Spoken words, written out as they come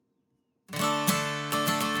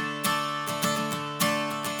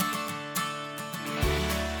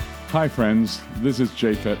Hi friends, this is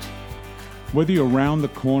Japhet. Whether you're around the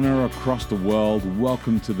corner or across the world,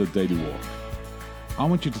 welcome to the Daily Walk. I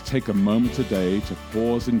want you to take a moment today to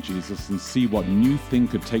pause in Jesus and see what new thing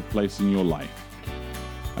could take place in your life.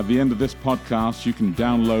 At the end of this podcast, you can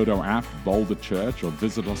download our app, Boulder Church, or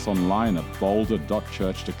visit us online at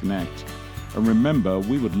boulder.church to connect. And remember,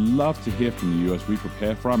 we would love to hear from you as we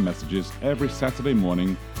prepare for our messages every Saturday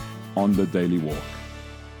morning on the Daily Walk.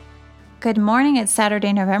 Good morning. It's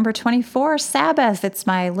Saturday, November 24th, Sabbath. It's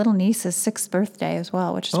my little niece's 6th birthday as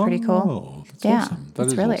well, which is pretty cool. That's awesome.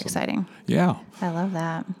 That's really exciting. Yeah. I love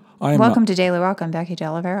that. Welcome to Daily Walk. I'm Becky De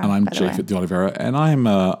Oliveira. And I'm Japhet De Oliveira. And I'm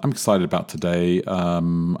excited about today.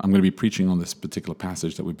 I'm going to be preaching on this particular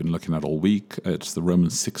passage that we've been looking at all week. It's the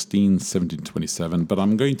Romans 16, 17, 27. But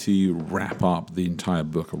I'm going to wrap up the entire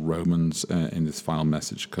book of Romans in this final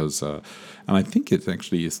message because, and I think it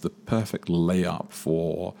actually is the perfect layup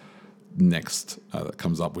for next that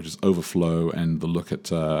comes up, which is overflow, and the look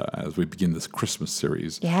at as we begin this Christmas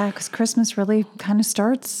series. Yeah, because Christmas really kind of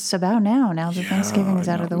starts about now that Thanksgiving is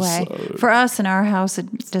out of the way. So for us in our house,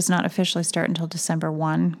 it does not officially start until December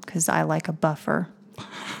 1 because I like a buffer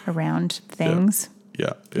around things.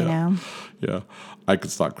 Yeah. You know? Yeah. I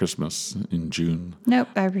could start Christmas in June. Nope,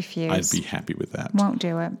 I refuse. I'd be happy with that. Won't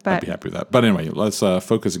do it. But I'd be happy with that. But anyway, let's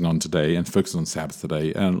focusing on today and focus on Sabbath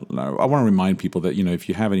today. And I want to remind people that, if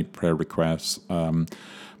you have any prayer requests,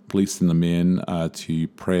 please send them in to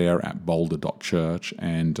prayer@boulder.church,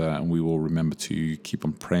 and we will remember to keep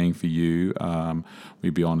on praying for you.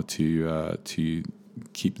 We'd be honored to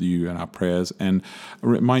keep you in our prayers, and I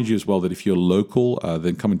remind you as well that if you're local,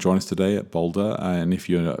 then come and join us today at Boulder, and if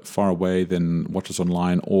you're far away, then watch us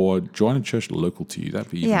online or join a church local to you. That'd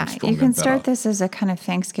be even stronger. You can start this as a kind of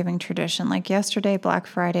Thanksgiving tradition. Like yesterday, Black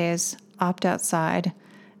Friday is opt outside,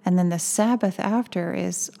 and then the Sabbath after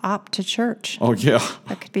is opt to church. Oh yeah,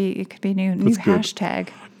 it could be new good.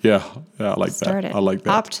 hashtag. Yeah, I like Start that. it. I like that.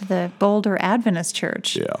 Opt to the Boulder Adventist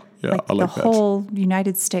Church. Yeah, like I like the that. whole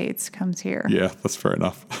United States comes here. Yeah, that's fair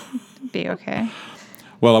enough. Be okay.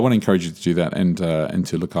 Well, I want to encourage you to do that and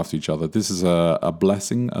to look after each other. This is a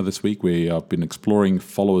blessing this week. We have been exploring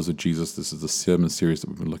followers of Jesus. This is the sermon series that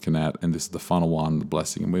we've been looking at, and this is the final one, the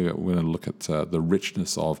blessing. And we're going to look at the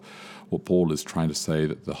richness of what Paul is trying to say,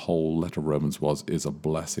 that the whole letter of Romans is a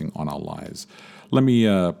blessing on our lives. Let me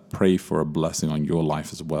pray for a blessing on your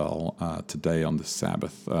life as well today on the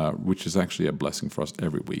Sabbath, which is actually a blessing for us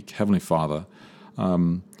every week. Heavenly Father,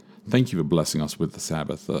 thank you for blessing us with the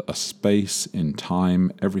Sabbath, a space in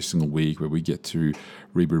time every single week where we get to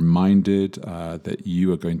be reminded that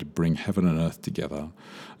you are going to bring heaven and earth together,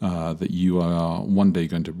 that you are one day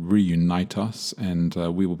going to reunite us, and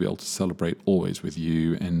we will be able to celebrate always with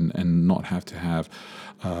you and not have to have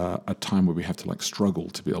a time where we have to struggle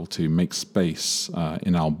to be able to make space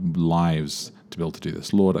in our lives to be able to do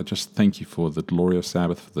this. Lord, I just thank you for the glory of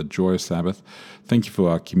Sabbath, for the joy of Sabbath. Thank you for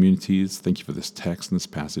our communities. Thank you for this text and this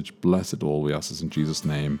passage. Bless it all. We ask this in Jesus'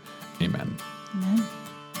 name. Amen. Amen.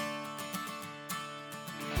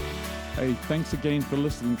 Hey, thanks again for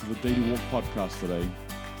listening to the Daily Walk podcast today.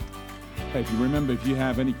 Hey, if you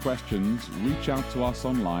have any questions, reach out to us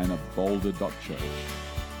online at boulder.church.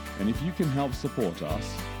 And if you can help support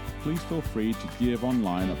us, please feel free to give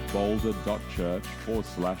online at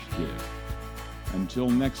boulder.church/give. Until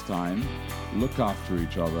next time, look after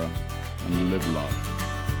each other and live love.